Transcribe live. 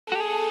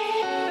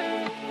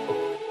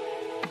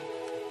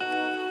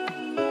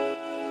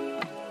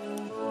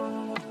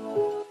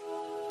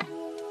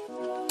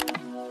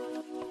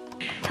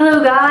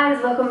Hello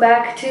guys, welcome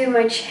back to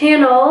my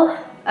channel.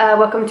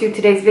 Welcome to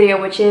today's video,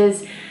 which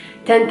is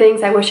 10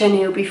 things I wish I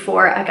knew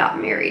before I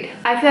got married.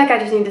 I feel like I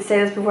just need to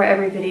say this before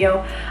every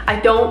video. I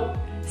don't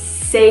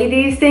say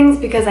these things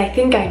because I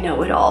think I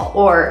know it all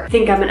or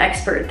think I'm an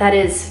expert. That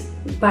is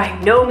by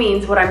no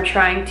means what I'm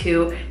trying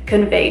to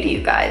convey to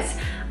you guys.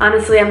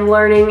 Honestly, I'm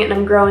learning and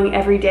I'm growing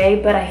every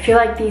day, but I feel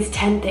like these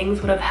 10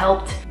 things would have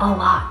helped a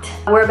lot.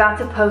 We're about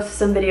to post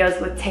some videos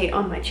with Tate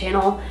on my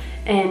channel,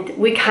 and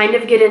we kind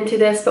of get into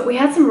this, but we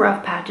had some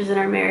rough patches in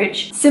our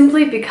marriage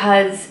simply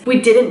because we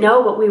didn't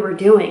know what we were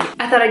doing.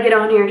 I thought I'd get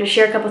on here and just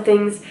share a couple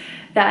things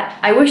that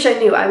I wish I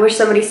knew. I wish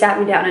somebody sat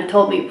me down and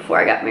told me before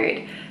I got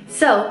married.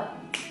 So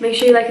make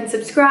sure you like and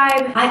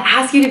subscribe. I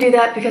ask you to do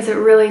that because it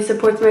really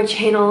supports my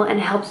channel and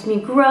helps me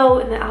grow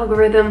in the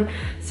algorithm.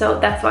 So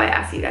that's why I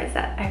ask you guys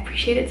that. I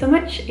appreciate it so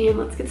much, and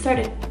let's get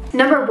started.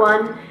 Number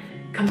one,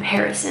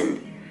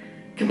 comparison.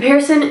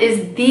 Comparison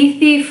is the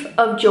thief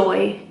of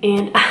joy,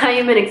 and I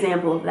am an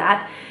example of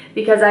that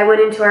because I went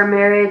into our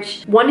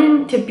marriage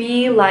wanting to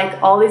be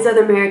like all these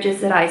other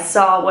marriages that I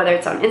saw, whether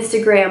it's on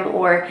Instagram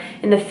or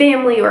in the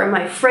family or in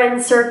my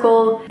friend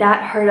circle.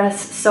 That hurt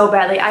us so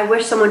badly. I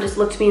wish someone just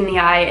looked me in the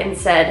eye and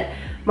said,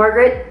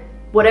 Margaret,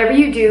 whatever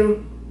you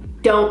do,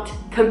 don't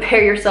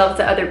compare yourself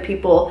to other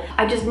people.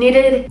 I just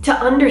needed to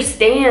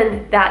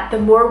understand that the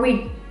more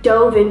we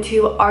dove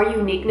into our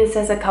uniqueness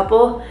as a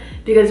couple,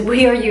 because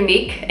we are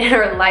unique and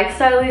our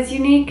lifestyle is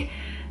unique,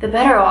 the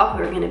better off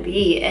we're gonna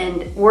be.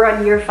 And we're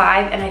on year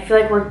 5, and I feel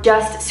like we're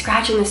just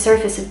scratching the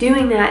surface of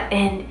doing that,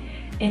 and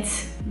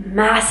it's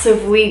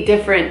massively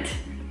different.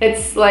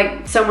 It's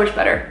like so much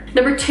better.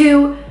 Number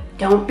 2,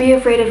 don't be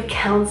afraid of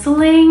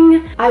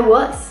counseling. I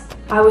was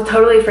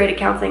totally afraid of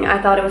counseling. I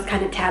thought it was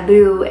kind of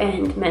taboo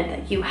and meant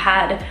that you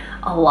had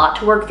a lot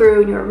to work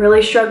through and you were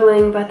really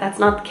struggling, but that's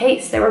not the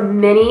case. There were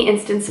many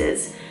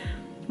instances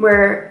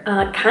where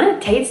kind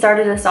of Tate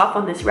started us off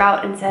on this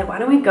route and said, why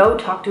don't we go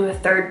talk to a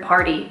third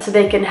party so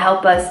they can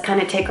help us kind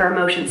of take our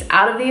emotions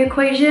out of the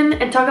equation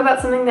and talk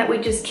about something that we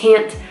just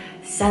can't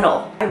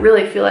settle. I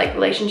really feel like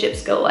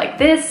relationships go like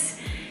this,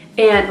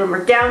 and when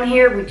we're down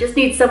here, we just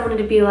need someone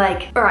to be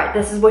like, all right,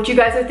 this is what you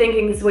guys are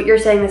thinking, this is what you're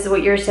saying, this is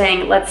what you're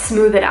saying, let's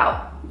smooth it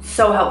out.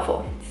 So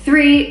helpful.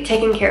 3,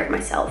 taking care of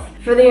myself.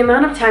 For the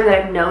amount of time that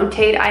I've known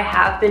Tate, I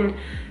have been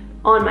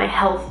on my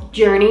health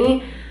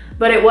journey,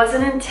 but it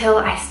wasn't until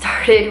I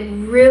started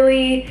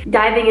really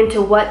diving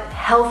into what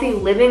healthy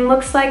living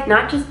looks like,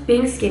 not just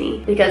being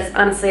skinny, because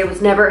honestly, I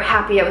was never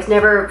happy, I was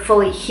never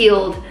fully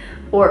healed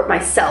or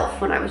myself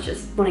when I was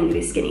just wanting to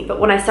be skinny. But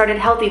when I started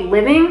healthy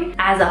living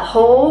as a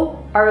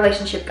whole, our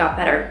relationship got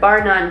better,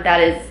 bar none. That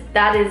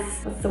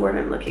is, what's the word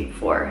I'm looking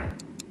for?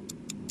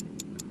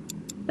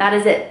 That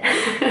is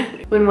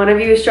it. When one of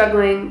you is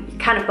struggling, you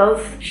kind of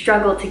both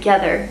struggle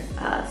together.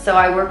 So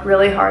I work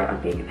really hard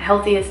on being the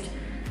healthiest,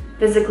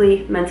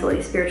 physically, mentally,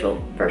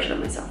 spiritual version of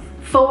myself.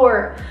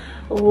 4,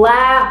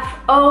 laugh.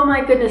 Oh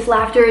my goodness,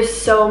 laughter is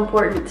so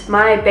important.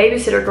 My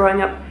babysitter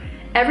growing up,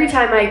 every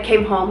time I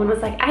came home and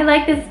was like, I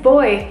like this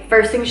boy,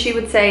 first thing she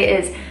would say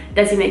is,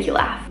 does he make you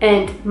laugh?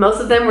 And most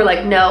of them were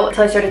like, no,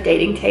 until I started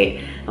dating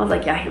Tate. I was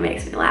like, yeah, he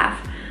makes me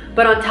laugh.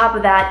 But on top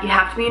of that, you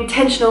have to be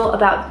intentional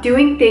about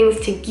doing things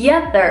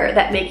together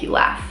that make you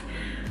laugh.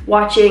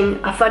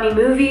 Watching a funny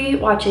movie,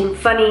 watching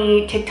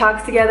funny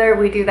TikToks together,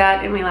 we do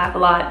that and we laugh a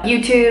lot.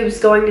 YouTube's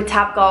going to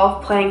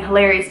Topgolf, playing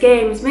hilarious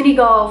games, mini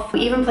golf.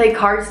 We even play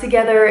cards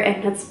together,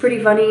 and that's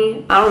pretty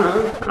funny. I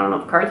don't know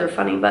if cards are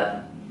funny,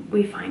 but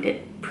we find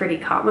it pretty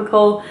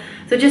comical.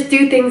 So just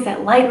do things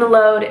that lighten the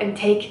load and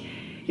take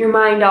your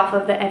mind off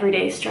of the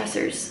everyday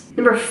stressors.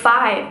 Number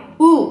 5,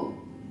 ooh,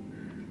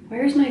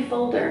 where's my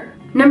folder?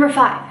 Number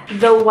 5,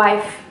 the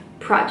wife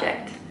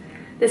project.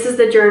 This is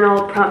the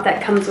journal prompt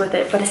that comes with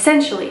it, but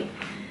essentially,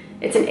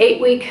 it's an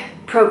 8-week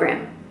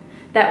program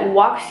that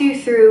walks you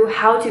through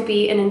how to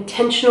be an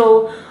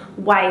intentional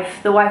wife,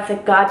 the wife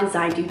that God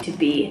designed you to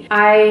be.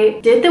 I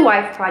did the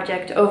wife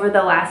project over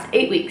the last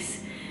 8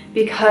 weeks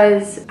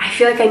because I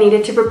feel like I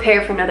needed to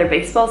prepare for another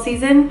baseball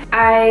season.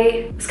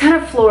 I was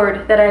kind of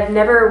floored that I've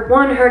never,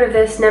 one, heard of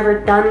this, never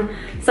done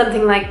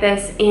something like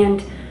this,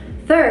 and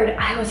third,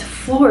 I was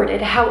floored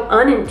at how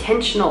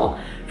unintentional,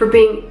 for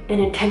being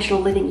an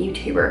intentional living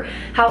YouTuber,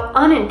 how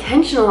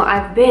unintentional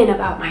I've been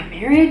about my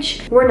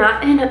marriage. We're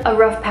not in a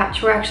rough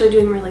patch, we're actually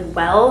doing really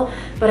well,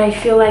 but I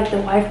feel like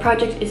the wife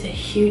project is a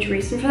huge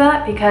reason for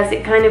that because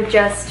it kind of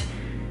just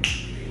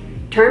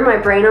turned my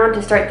brain on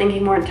to start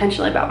thinking more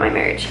intentionally about my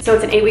marriage. So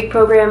it's an 8-week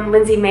program.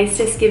 Lindsay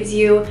Maestas gives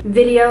you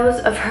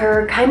videos of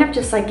her kind of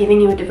just like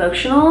giving you a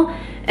devotional,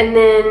 and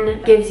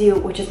then gives you,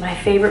 which is my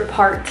favorite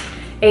part,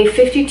 a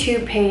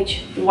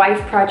 52-page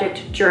wife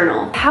project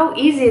journal. How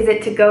easy is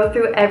it to go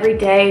through every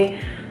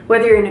day,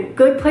 whether you're in a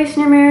good place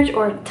in your marriage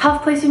or a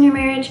tough place in your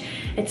marriage?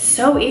 It's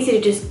so easy to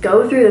just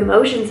go through the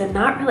motions and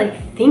not really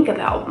think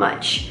about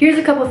much. Here's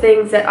a couple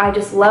things that I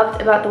just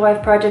loved about the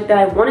wife project that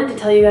I wanted to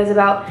tell you guys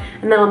about,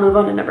 and then I'll move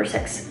on to number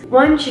 6.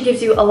 1, she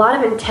gives you a lot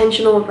of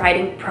intentional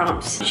writing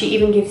prompts. She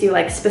even gives you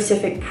like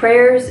specific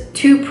prayers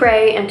to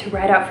pray and to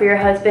write out for your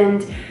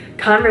husband,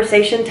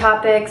 conversation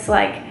topics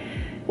like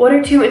what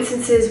are 2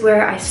 instances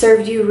where I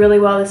served you really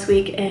well this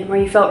week and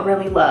where you felt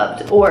really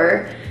loved?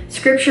 Or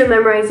scripture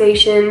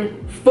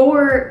memorization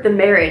for the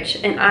marriage,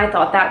 and I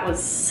thought that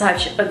was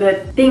such a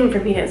good thing for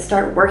me to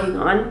start working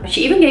on.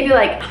 She even gave you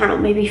like, I don't know,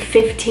 maybe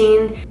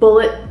 15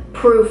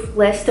 bulletproof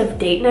list of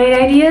date night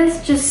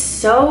ideas. Just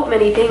so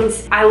many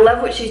things. I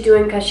love what she's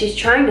doing because she's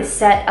trying to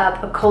set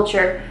up a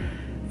culture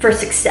for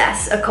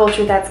success, a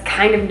culture that's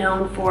kind of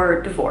known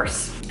for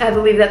divorce. I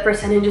believe that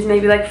percentage is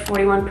maybe like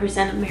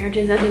 41% of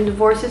marriages end in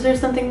divorces or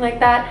something like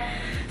that.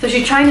 So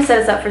she's trying to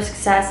set us up for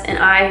success, and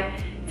I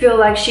feel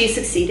like she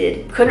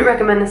succeeded. Couldn't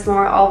recommend this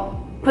more. I'll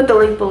put the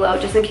link below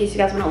just in case you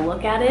guys want to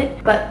look at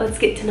it. But let's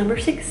get to number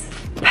 6.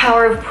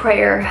 Power of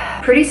prayer.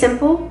 Pretty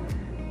simple,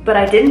 but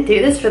I didn't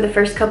do this for the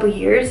first couple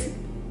years,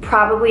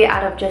 probably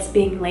out of just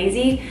being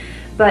lazy.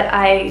 But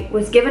I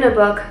was given a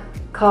book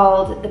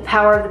called The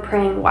Power of the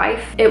Praying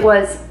Wife. It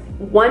was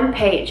 1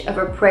 page of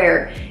a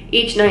prayer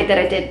each night that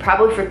I did,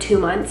 probably for 2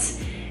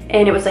 months.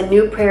 And it was a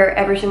new prayer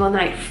every single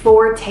night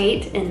for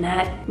Tate, and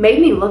that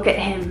made me look at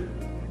him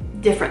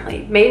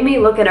differently, made me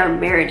look at our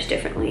marriage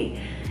differently,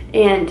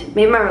 and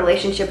made my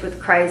relationship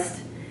with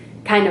Christ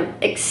kind of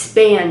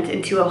expand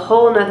into a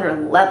whole nother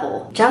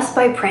level just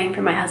by praying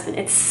for my husband.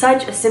 It's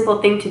such a simple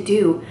thing to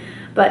do,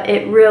 but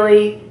it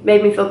really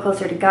made me feel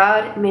closer to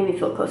God. It made me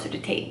feel closer to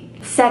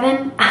Tate.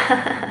 7.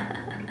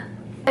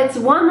 It's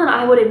one that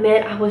I would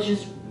admit I was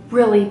just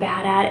really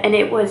bad at, and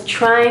it was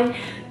trying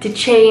to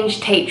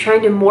change Tate,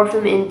 trying to morph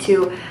him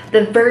into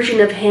the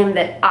version of him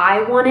that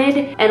I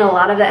wanted. And a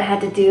lot of that had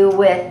to do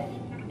with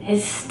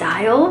his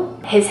style,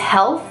 his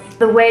health,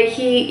 the way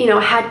he, you know,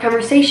 had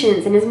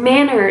conversations, and his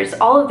manners.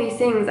 All of these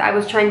things I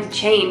was trying to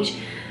change,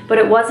 but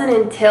it wasn't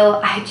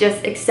until I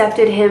just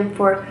accepted him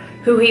for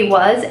who he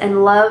was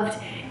and loved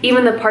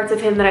even the parts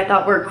of him that I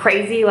thought were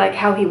crazy, like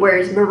how he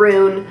wears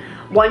maroon,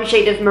 1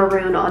 shade of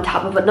maroon on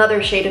top of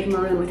another shade of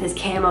maroon with his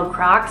camo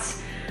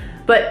Crocs.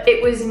 But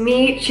it was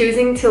me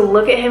choosing to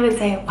look at him and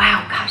say,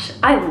 wow, gosh,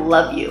 I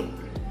love you.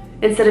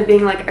 Instead of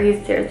being like, are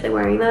you seriously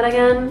wearing that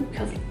again?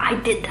 Because I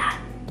did that.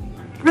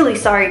 I'm really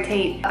sorry,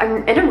 Tate.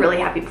 I'm in a really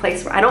happy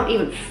place where I don't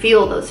even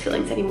feel those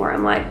feelings anymore.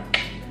 I'm like,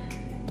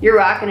 you're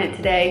rocking it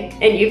today,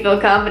 and you feel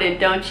confident,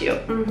 don't you?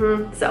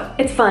 So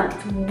it's fun.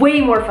 It's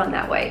way more fun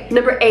that way.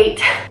 Number 8,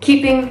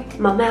 keeping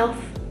my mouth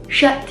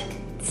shut.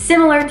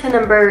 Similar to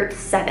number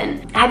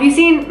 7. Have you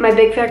seen My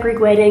Big Fat Greek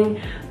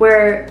Wedding,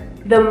 where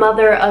the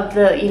mother of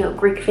the, you know,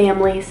 Greek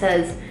family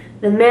says,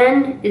 the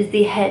man is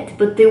the head,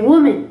 but the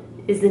woman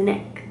is the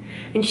neck,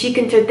 and she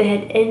can turn the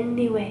head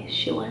any way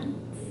she wants.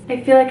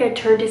 I feel like I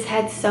turned his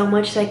head so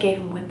much that I gave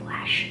him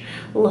whiplash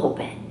a little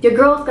bit. Your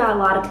girl's got a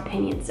lot of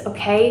opinions,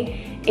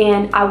 okay?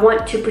 And I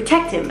want to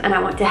protect him, and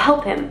I want to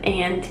help him.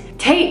 And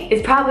Tate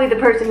is probably the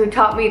person who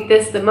taught me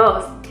this the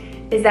most,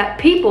 is that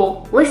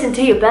people listen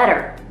to you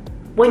better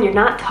when you're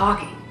not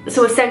talking.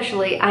 So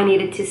essentially, I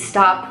needed to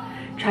stop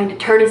trying to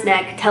turn his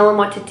neck, tell him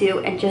what to do,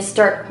 and just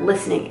start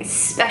listening,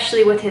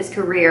 especially with his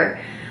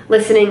career.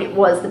 Listening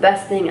was the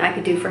best thing I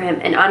could do for him.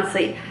 And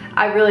honestly,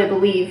 I really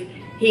believe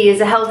he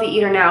is a healthy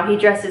eater now. He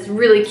dresses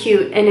really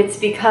cute, and it's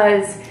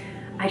because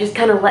I just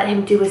kind of let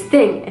him do his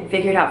thing and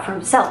figure it out for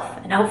himself.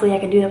 And hopefully I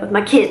can do that with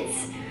my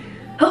kids.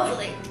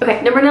 Hopefully.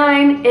 Okay, number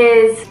 9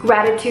 is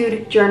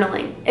gratitude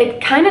journaling.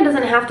 It kind of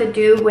doesn't have to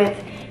do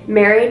with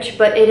marriage,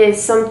 but it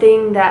is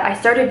something that I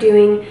started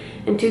doing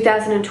in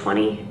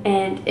 2020,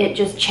 and it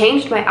just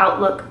changed my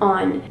outlook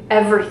on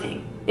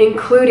everything,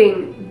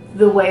 including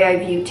the way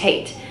I view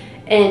Tate.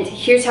 And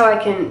here's how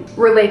I can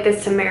relate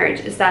this to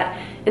marriage, is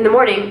that in the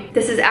morning,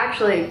 this is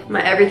actually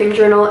my everything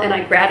journal, and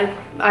I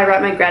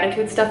write my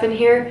gratitude stuff in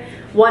here.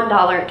 $1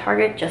 at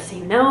Target, just so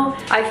you know.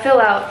 I fill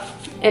out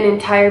an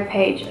entire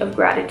page of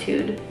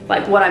gratitude,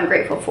 like what I'm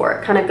grateful for.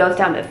 It kind of goes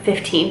down to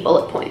 15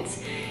 bullet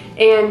points.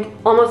 And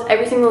almost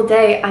every single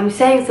day, I'm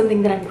saying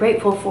something that I'm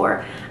grateful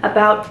for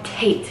about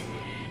Tate.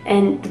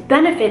 And the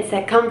benefits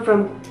that come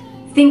from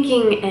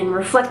thinking and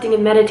reflecting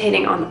and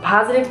meditating on the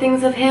positive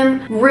things of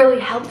him really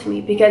helped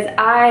me, because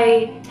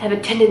I have a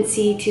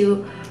tendency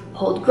to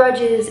hold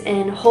grudges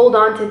and hold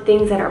on to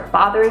things that are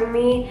bothering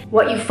me.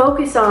 What you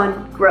focus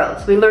on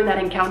grows. We learned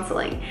that in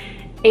counseling.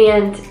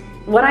 And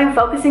what I'm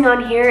focusing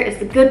on here is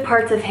the good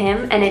parts of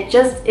him, and it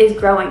just is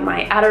growing.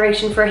 My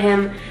adoration for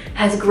him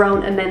has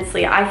grown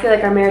immensely. I feel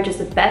like our marriage is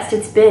the best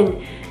it's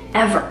been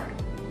ever.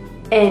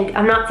 And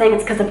I'm not saying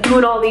it's because I'm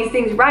doing all these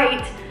things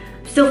right.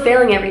 I'm still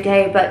failing every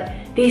day, but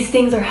these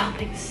things are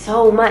helping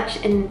so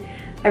much. And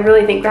I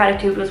really think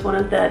gratitude was one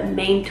of the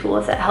main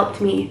tools that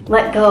helped me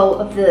let go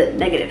of the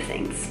negative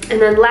things.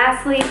 And then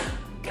lastly,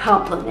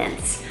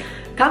 compliments.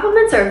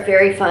 Compliments are a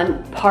very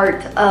fun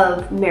part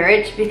of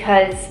marriage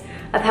because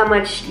of how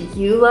much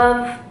you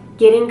love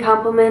getting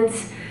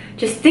compliments.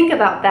 Just think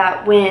about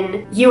that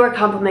when you are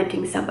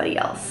complimenting somebody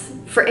else.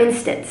 For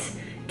instance,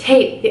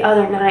 Tate the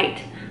other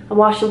night, I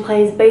watched him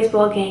play his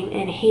baseball game,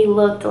 and he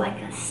looked like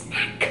a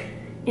snack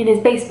in his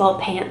baseball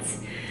pants.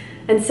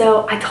 And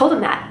so I told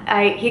him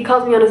that. He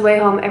calls me on his way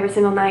home every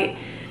single night,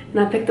 and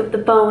I picked up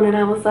the phone and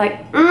I was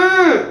like,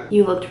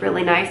 you looked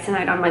really nice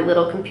tonight on my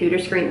little computer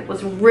screen that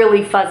was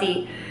really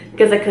fuzzy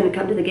because I couldn't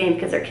come to the game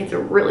because our kids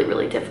are really,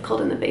 really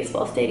difficult in the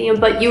baseball stadium,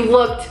 but you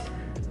looked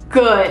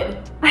good.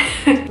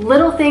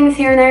 Little things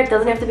here and there, it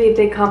doesn't have to be a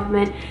big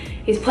compliment.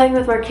 He's playing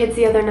with our kids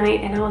the other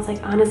night and I was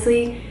like,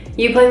 honestly,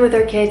 you playing with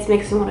our kids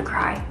makes me want to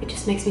cry. It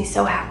just makes me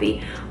so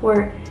happy.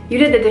 Or you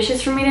did the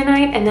dishes for me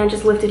tonight and that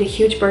just lifted a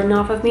huge burden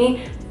off of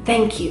me.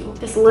 Thank you.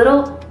 Just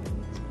little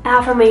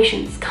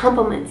affirmations,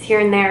 compliments here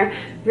and there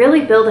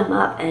really build him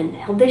up and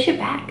he'll dish it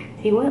back.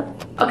 He will.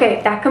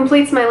 Okay, that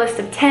completes my list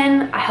of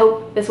 10. I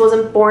hope this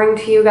wasn't boring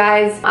to you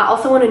guys. I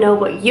also want to know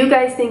what you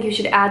guys think you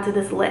should add to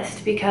this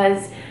list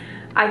because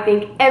I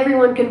think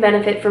everyone can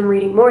benefit from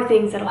reading more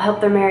things that'll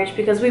help their marriage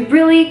because we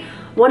really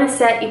want to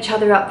set each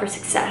other up for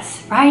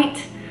success,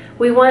 right?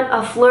 We want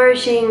a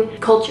flourishing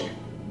culture,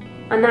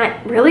 and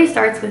that really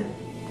starts with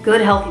good,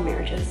 healthy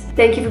marriages.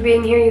 Thank you for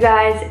being here, you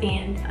guys,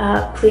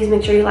 and please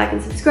make sure you like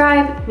and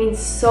subscribe. It means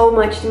so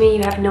much to me,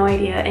 you have no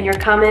idea, and your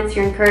comments,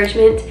 your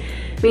encouragement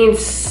means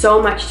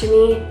so much to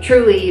me.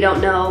 Truly, you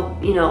don't know,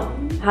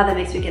 how that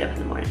makes me get up in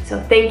the morning. So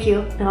thank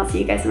you, and I'll see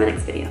you guys in my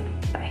next video.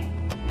 Bye.